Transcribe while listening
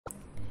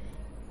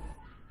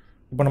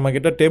இப்போ நம்ம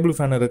கிட்ட டேபிள்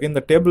ஃபேன் இருக்குது.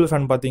 இந்த டேபிள்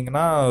ஃபேன்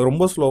பார்த்தீங்கன்னா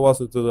ரொம்ப ஸ்லோவாக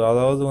சுற்றுது.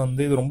 அதாவது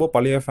வந்து இது ரொம்ப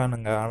பழைய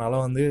ஃபேனுங்க. அதனால்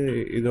வந்து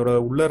இதோட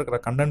உள்ளே இருக்கிற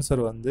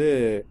கண்டென்சர் வந்து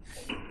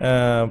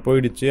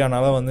போயிடுச்சு.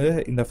 அதனால் வந்து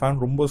இந்த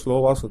ஃபேன் ரொம்ப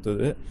ஸ்லோவாக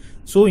சுற்றுது.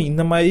 ஸோ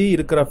இந்த மாதிரி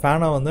இருக்கிற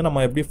ஃபேனை வந்து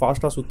நம்ம எப்படி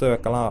ஃபாஸ்ட்டாக சுற்ற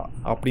வைக்கலாம்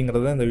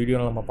அப்படிங்கிறத இந்த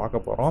வீடியோவில் நம்ம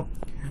பார்க்க போகிறோம்.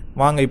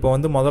 வாங்க இப்போ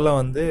வந்து முதல்ல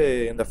வந்து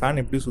இந்த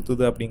ஃபேன் எப்படி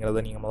சுற்றுது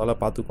அப்படிங்கிறத நீங்கள்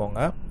முதல்ல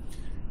பார்த்துக்கோங்க.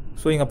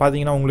 ஸோ இங்கே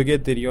பார்த்தீங்கன்னா உங்களுக்கே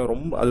தெரியும்,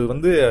 ரொம்ப அது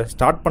வந்து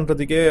ஸ்டார்ட்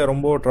பண்ணுறதுக்கே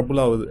ரொம்ப ட்ரபுள்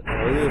ஆகுது.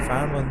 அதாவது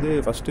ஃபேன் வந்து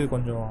ஃபஸ்ட்டு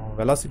கொஞ்சம்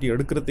வெலாசிட்டி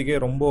எடுக்கிறதுக்கே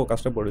ரொம்ப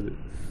கஷ்டப்படுது.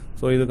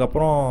 ஸோ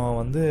இதுக்கப்புறம்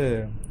வந்து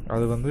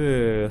அது வந்து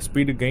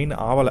ஸ்பீடு கெயின்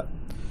ஆகலை.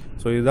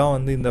 ஸோ இதுதான்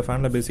வந்து இந்த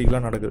ஃபேனில்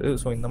பேசிக்கலாக நடக்குது.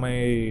 ஸோ இந்த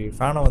மாதிரி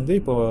ஃபேனை வந்து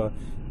இப்போது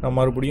நம்ம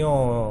மறுபடியும்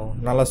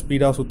நல்லா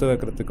ஸ்பீடாக சுற்ற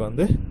வைக்கிறதுக்கு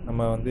வந்து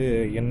நம்ம வந்து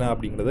என்ன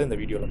அப்படிங்கிறத இந்த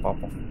வீடியோவில்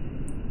பார்ப்போம்.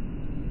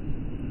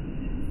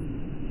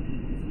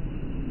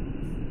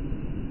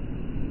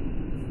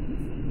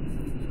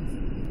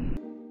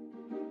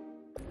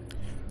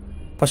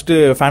 ஃபஸ்ட்டு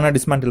ஃபேனை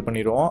டிஸ்மேண்டில்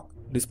பண்ணிடுவோம்.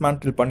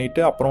 டிஸ்மேண்டில்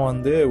பண்ணிவிட்டு அப்புறம்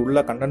வந்து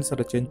உள்ள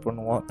கண்டென்சரை சேஞ்ச்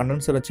பண்ணுவோம்.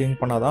 கண்டென்சரை சேஞ்ச்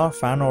பண்ணால் தான்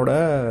ஃபேனோட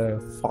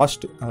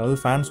ஃபாஸ்ட், அதாவது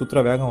ஃபேன்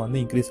சுற்றுற வேகம் வந்து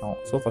இன்க்ரீஸ்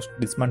ஆகும். ஸோ ஃபஸ்ட்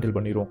டிஸ்மேண்டில்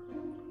பண்ணிடுவோம்.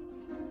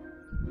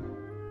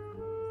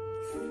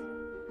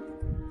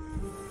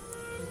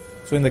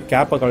 ஸோ இந்த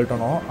கேப்பை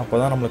கழட்டணும், அப்போ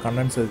தான் நம்மளுக்கு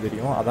கண்டென்சர்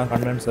தெரியும். அதான்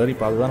கண்டென்சர்.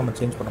 இப்போ அதுதான் நம்ம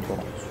சேஞ்ச் பண்ண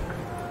போகிறோம்.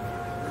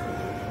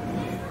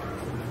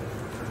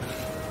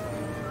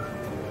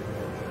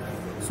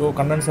 ஸோ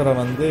கண்டென்சரை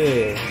வந்து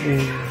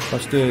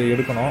ஃபஸ்ட்டு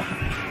எடுக்கணும்.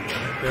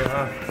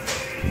 ஓகேவா?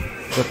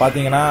 இப்போ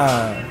பார்த்தீங்கன்னா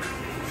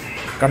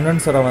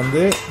கண்டென்சரை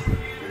வந்து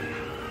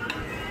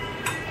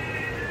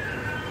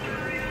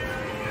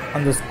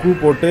அந்த ஸ்க்ரூ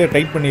போட்டு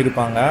டைட்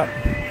பண்ணியிருப்பாங்க.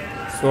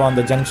 ஸோ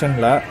அந்த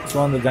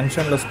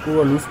ஜங்ஷனில்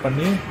ஸ்க்ரூவை லூஸ்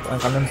பண்ணி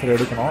கண்டென்சரை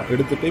எடுக்கணும்.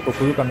 எடுத்துகிட்டு இப்போ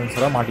புது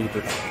கண்டென்சரை மாட்டிக்கிட்டு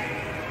இருக்கோம்.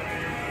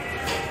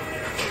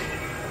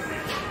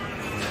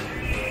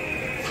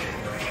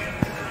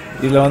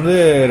 இதில் வந்து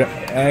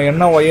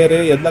என்ன ஒயரு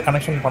எதில்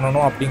கனெக்ஷன்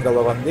பண்ணணும்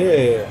அப்படிங்கிறத வந்து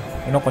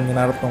இன்னும் கொஞ்சம்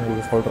நேரத்தில்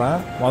உங்களுக்கு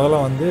சொல்கிறேன். முதல்ல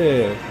வந்து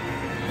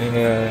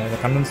நீங்கள் இந்த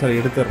கண்டென்சரை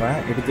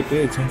எடுத்துகிட்டு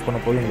சேஞ்ச் பண்ண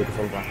போது உங்களுக்கு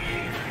சொல்கிறேன்.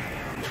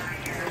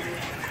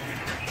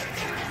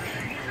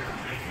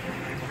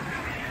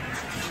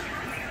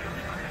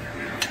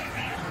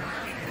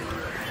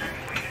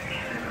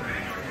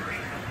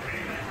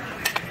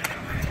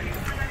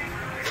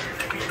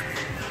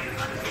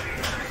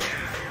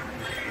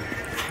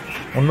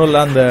 ஒன்றும் இல்லை,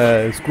 அந்த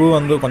ஸ்க்ரூ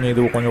வந்து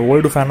கொஞ்சம்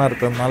ஓல்டு ஃபேனாக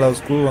இருக்கிறதுனால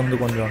ஸ்க்ரூ வந்து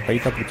கொஞ்சம்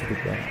டைட்டாக பிடிச்சிட்டு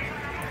இருக்கேன்.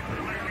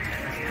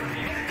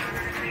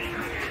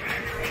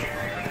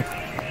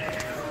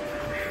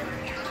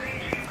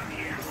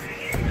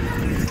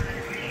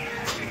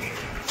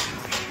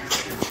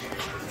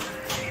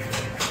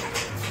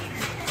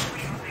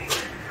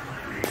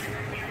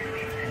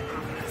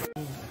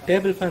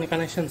 டேபிள் ஃபேன்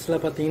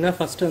கனெக்ஷன்ஸில் பார்த்தீங்கன்னா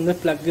ஃபஸ்ட்டு வந்து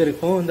ப்ளக்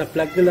இருக்கும். இந்த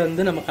ப்ளக்கில்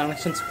வந்து நம்ம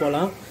கனெக்ஷன்ஸ்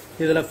போகலாம்.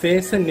 இதில்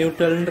ஃபேஸு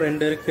நியூட்ரல்னு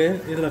 2 இருக்குது.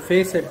 இதில்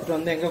ஃபேஸ் எடுத்துகிட்டு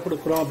வந்து எங்கே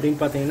கொடுக்குறோம் அப்படின்னு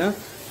பார்த்தீங்கன்னா,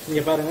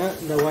 இங்கே பாருங்கள்,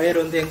 இந்த ஒயர்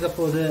வந்து எங்கே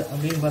போகுது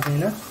அப்படின்னு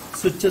பார்த்தீங்கன்னா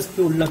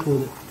சுவிட்சஸ்க்கு உள்ளே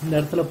போகுது. இந்த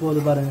இடத்துல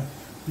போகுது பாருங்கள்,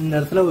 இந்த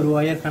இடத்துல ஒரு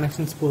ஒயர்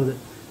கனெக்ஷன்ஸ் போகுது.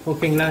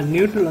 ஓகேங்களா?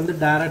 நியூட்ரல் வந்து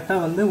டைரெக்டாக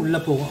வந்து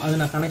உள்ளே போகும்.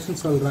 அது நான்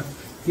கனெக்ஷன் சொல்கிறேன்.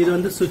 இது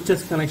வந்து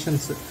சுவிட்சஸ்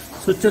கனெக்ஷன்ஸு.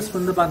 சுவிட்சஸ்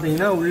வந்து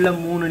பார்த்தீங்கன்னா உள்ள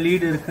 3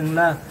 லீடு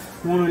இருக்குங்களா?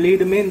 3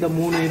 லீடுமே இந்த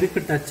 3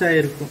 இதுக்கு டச்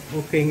ஆகிருக்கும்.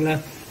 ஓகேங்களா?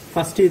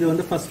 ஃபஸ்ட்டு இது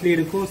வந்து ஃபஸ்ட்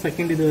லீடுக்கும்,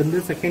 செகண்ட் இது வந்து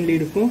செகண்ட்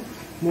லீடுக்கும்,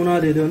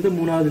 மூணாவது இது வந்து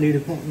மூணாவது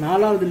லீடுக்கும்,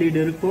 4வது லீடு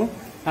இருக்கும்.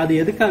 அது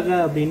எதுக்காக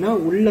அப்படின்னா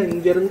உள்ள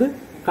இங்கேருந்து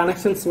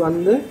கனெக்ஷன்ஸ்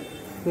வந்து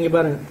இங்கே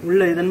பாருங்க,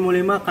 உள்ள இதன்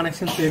மூலிமா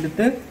கனெக்ஷன்ஸ்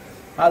எடுத்து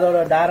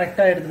அதோட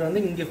டைரெக்டாக எடுத்துகிட்டு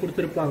வந்து இங்கே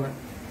கொடுத்துருப்பாங்க.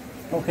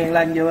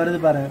 ஓகேங்களா? இங்கே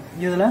வருது பாருங்க,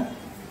 இதில்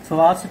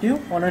பாசிட்டிவ்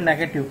ஒன்று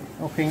நெகட்டிவ்.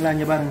 ஓகேங்களா?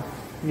 இங்கே பாருங்க,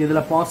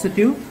 இதில்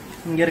பாசிட்டிவ்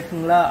இங்கே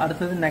இருக்குங்களா?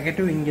 அடுத்தது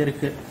நெகட்டிவ் இங்கே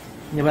இருக்குது.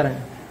 இங்கே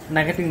பாருங்க,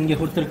 நெகட்டிவ் இங்கே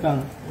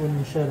கொடுத்துருக்காங்க. ஒரு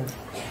நிமிஷம்.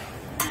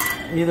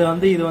 இது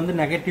வந்து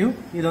நெகட்டிவ்,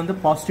 இது வந்து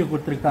பாசிட்டிவ்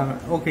கொடுத்துருக்காங்க.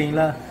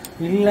 ஓகேங்களா?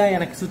 இல்லை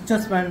எனக்கு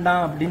சுவிட்சஸ்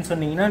வேண்டாம் அப்படின்னு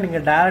சொன்னீங்கன்னா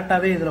நீங்கள்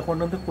டேரெக்டாகவே இதில்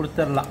கொண்டு வந்து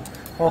கொடுத்துடலாம்.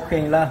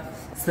 ஓகேங்களா?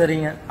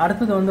 சரிங்க.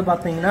 அடுத்தது வந்து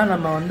பார்த்தீங்கன்னா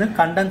நம்ம வந்து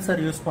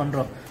கண்டென்சர் யூஸ்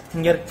பண்ணுறோம்.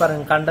 இங்கே இருக்கு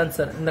பாருங்கள்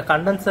கண்டென்சர். இந்த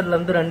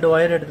கண்டென்சர்லேருந்து 2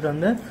 ஒயர் எடுத்துகிட்டு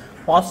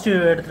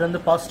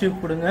வந்து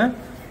பாசிட்டிவ் கொடுங்க,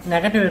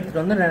 நெகட்டிவ்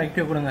எடுத்துகிட்டு வந்து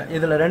நெகட்டிவ் கொடுங்க.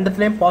 இதில்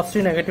 2த்துலேயும்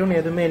பாசிட்டிவ் நெகட்டிவ்னு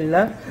எதுவுமே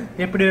இல்லை,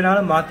 எப்படி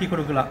வேணாலும் மாற்றி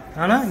கொடுக்கலாம்.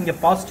 ஆனால் இங்கே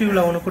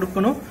பாசிட்டிவில் ஒன்று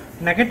கொடுக்கணும்,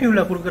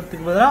 நெகட்டிவில்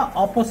கொடுக்கறதுக்கு பதிலாக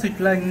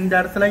ஆப்போசிட்டில் இந்த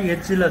இடத்துல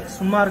எட்ஜில்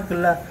சும்மா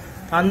இருக்குல்ல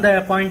அந்த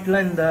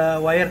பாயிண்டில் இந்த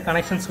ஒயர்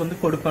கனெக்ஷன்ஸ் வந்து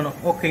கொடுக்கணும்.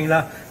 ஓகேங்களா?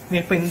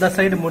 இப்போ இந்த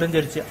சைடு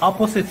முடிஞ்சிருச்சு.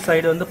 ஆப்போசிட்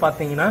சைடு வந்து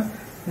பார்த்தீங்கன்னா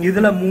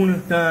இதில்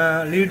 3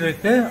 லீட்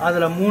இருக்குது.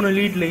 அதில் 3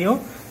 லீட்லேயும்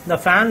இந்த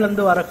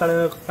ஃபேன்லேருந்து வர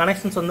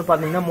கனெக்ஷன்ஸ் வந்து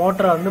பார்த்தீங்கன்னா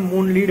மோட்டரை வந்து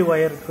 3 லீடு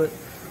ஒயர் இருக்குது.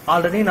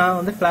 ஆல்ரெடி நான்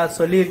வந்து கிளாஸ்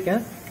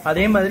சொல்லியிருக்கேன்.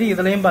 அதே மாதிரி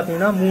இதுலேயும்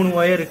பார்த்தீங்கன்னா 3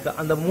 ஒயர் இருக்குது.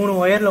 அந்த 3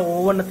 ஒயரில்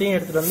ஒவ்வொன்றத்தையும்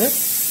எடுத்துகிட்டு வந்து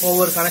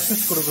ஒவ்வொரு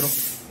கனெக்ஷன்ஸ் கொடுக்குறோம்.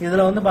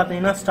 இதில் வந்து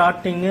பார்த்தீங்கன்னா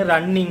ஸ்டார்டிங்கு,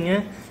 ரன்னிங்கு,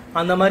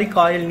 அந்த மாதிரி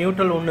காயில்,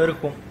 நியூட்ரல் ஒன்று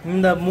இருக்கும்.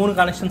 இந்த 3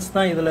 கனெக்ஷன்ஸ்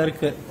தான் இதில்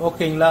இருக்குது.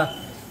 ஓகேங்களா?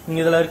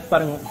 இதில் இருக்கு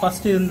பாருங்கள்.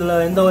 ஃபஸ்ட்டு இதில்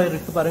எந்த ஒயர்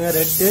இருக்குது பாருங்கள்,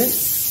 ரெட்டு,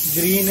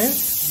 க்ரீனு,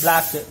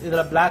 பிளாக்கு.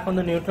 இதில் பிளாக்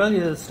வந்து நியூட்ரல்,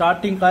 இது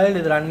ஸ்டார்டிங் காயில்,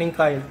 இது ரன்னிங்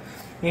காயில்.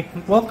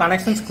 இப்போது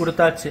கனெக்ஷன்ஸ்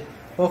கொடுத்தாச்சு.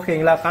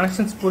 ஓகேங்களா?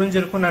 கனெக்ஷன்ஸ்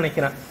புரிஞ்சிருக்கும்னு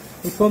நினைக்கிறேன்.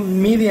 இப்போ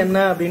மீதி என்ன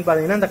அப்படின்னு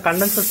பார்த்தீங்கன்னா இந்த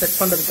கண்டென்சர் செட்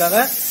பண்ணுறதுக்காக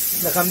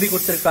இந்த கம்பி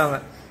கொடுத்துருக்காங்க.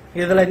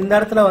 இதில் இந்த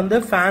இடத்துல வந்து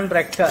ஃபேன்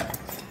ரெக்கை,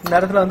 இந்த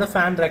இடத்துல வந்து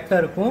ஃபேன் ரெக்கை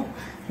இருக்கும்.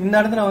 இந்த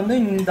இடத்துல வந்து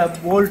இந்த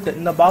போல்ட்,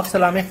 இந்த பாக்ஸ்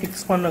எல்லாமே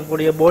ஃபிக்ஸ்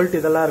பண்ணக்கூடிய போல்ட்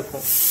இதெல்லாம்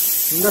இருக்கும்.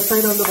 இந்த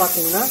சைடு வந்து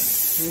பார்த்தீங்கன்னா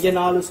இங்கே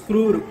 4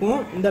 ஸ்க்ரூ இருக்கும்.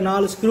 இந்த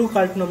 4 ஸ்க்ரூ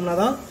கழட்டினோம்னா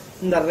தான்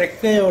இந்த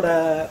ரெக்கையோட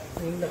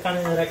இந்த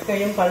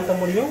ரெக்கையும் கழட்ட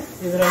முடியும்,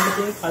 இது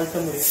ரெண்டுத்தையும் கழட்ட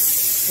முடியும்.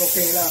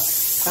 ஓகேங்களா?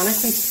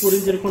 கனெக்ஷன்ஸ்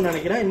புரிஞ்சிருக்கும்னு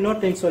நினைக்கிறேன். இன்னொரு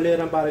டைம்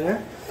சொல்லிடுறேன் பாருங்க.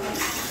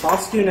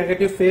 பாசிட்டிவ்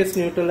நெகட்டிவ் ஃபேஸ்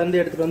நியூட்ரல்லேருந்து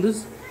எடுத்துகிட்டு வந்து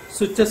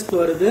சுவிட்சஸ்க்கு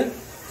வருது.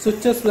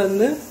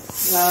 சுவிட்சஸ்லேருந்து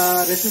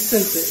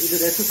ரெசிஸ்டன்ஸு, இது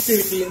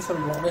ரெசிஸ்டிவிட்டின்னு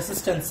சொல்லுவோம்,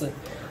 ரெசிஸ்டன்ஸு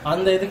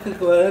அந்த இதுக்கு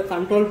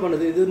கண்ட்ரோல்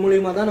பண்ணுது. இது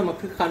மூலியமாக தான்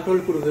நமக்கு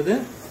கண்ட்ரோல் கொடுக்குது.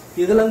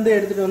 இதுலேருந்து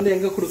எடுத்துகிட்டு வந்து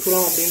எங்கே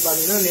கொடுக்குறோம் அப்படின்னு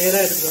பார்த்தீங்கன்னா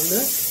நேராக எடுத்துகிட்டு வந்து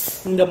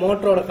இந்த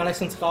மோட்டரோட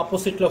கனெக்ஷன்ஸ்க்கு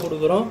ஆப்போசிட்டில்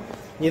கொடுக்குறோம்.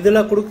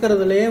 இதில்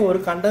கொடுக்கறதுலேயே ஒரு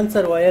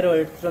கண்டென்சர் ஒயர்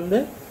எடுத்துகிட்டு வந்து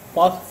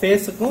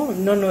ஃபேஸுக்கும்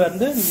இன்னொன்று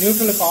வந்து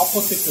நியூட்ரலுக்கு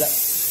ஆப்போசிட்டில்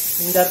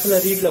இந்த இடத்துல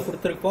ரீடில்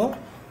கொடுத்துருக்கோம்.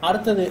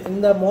 அடுத்தது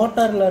இந்த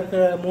மோட்டாரில்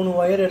இருக்கிற 3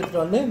 ஒயர்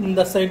எடுத்துகிட்டு வந்து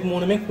இந்த சைட்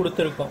 3மே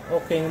கொடுத்துருக்கோம்.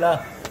 ஓகேங்களா?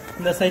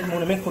 இந்த சைட்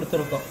 3மே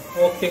கொடுத்துருக்கோம்.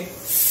 ஓகே,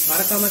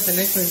 மறக்காமல்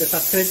சென்னை இந்த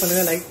சப்ஸ்கிரைப்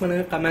பண்ணுங்கள், லைக்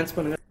பண்ணுங்கள், கமெண்ட்ஸ்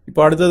பண்ணுங்கள்.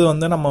 இப்போ அடுத்தது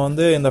வந்து நம்ம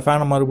வந்து இந்த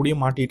ஃபேனை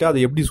மறுபடியும் மாட்டிட்டு அது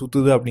எப்படி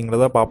சுற்றுது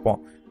அப்படிங்கிறத பார்ப்போம்.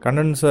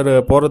 கண்டென்சர்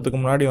போகிறதுக்கு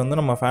முன்னாடி வந்து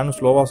நம்ம ஃபேன்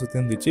ஸ்லோவாக சுற்றி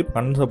இருந்துச்சு. இப்போ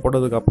கண்டென்சர்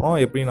போட்டதுக்கப்புறம்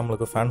எப்படி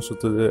நம்மளுக்கு ஃபேன்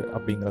சுற்றுது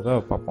அப்படிங்கிறத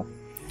பார்ப்போம்.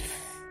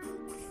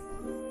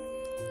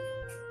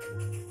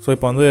 ஸோ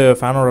இப்போ வந்து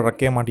ஃபேனோட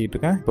ரெக்கையை மாட்டிக்கிட்டு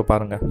இருக்கேன். இப்போ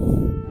பாருங்கள்.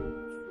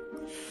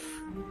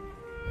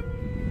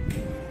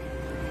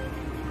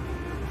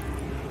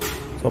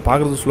 ஸோ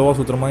பார்க்குறது ஸ்லோவாக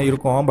சுற்றுற மாதிரி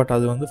இருக்கும், பட்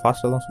அது வந்து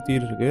ஃபாஸ்ட்டாக தான்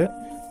சுற்றிட்டு இருக்கு.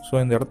 ஸோ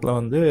இந்த இடத்துல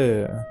வந்து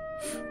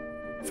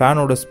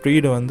ஃபேனோட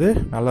ஸ்பீடு வந்து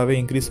நல்லாவே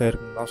இன்க்ரீஸ்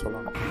ஆகிருக்குன்னு தான்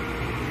சொல்லணும்.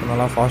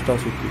 நல்லா ஃபாஸ்ட்டாக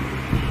சுற்றி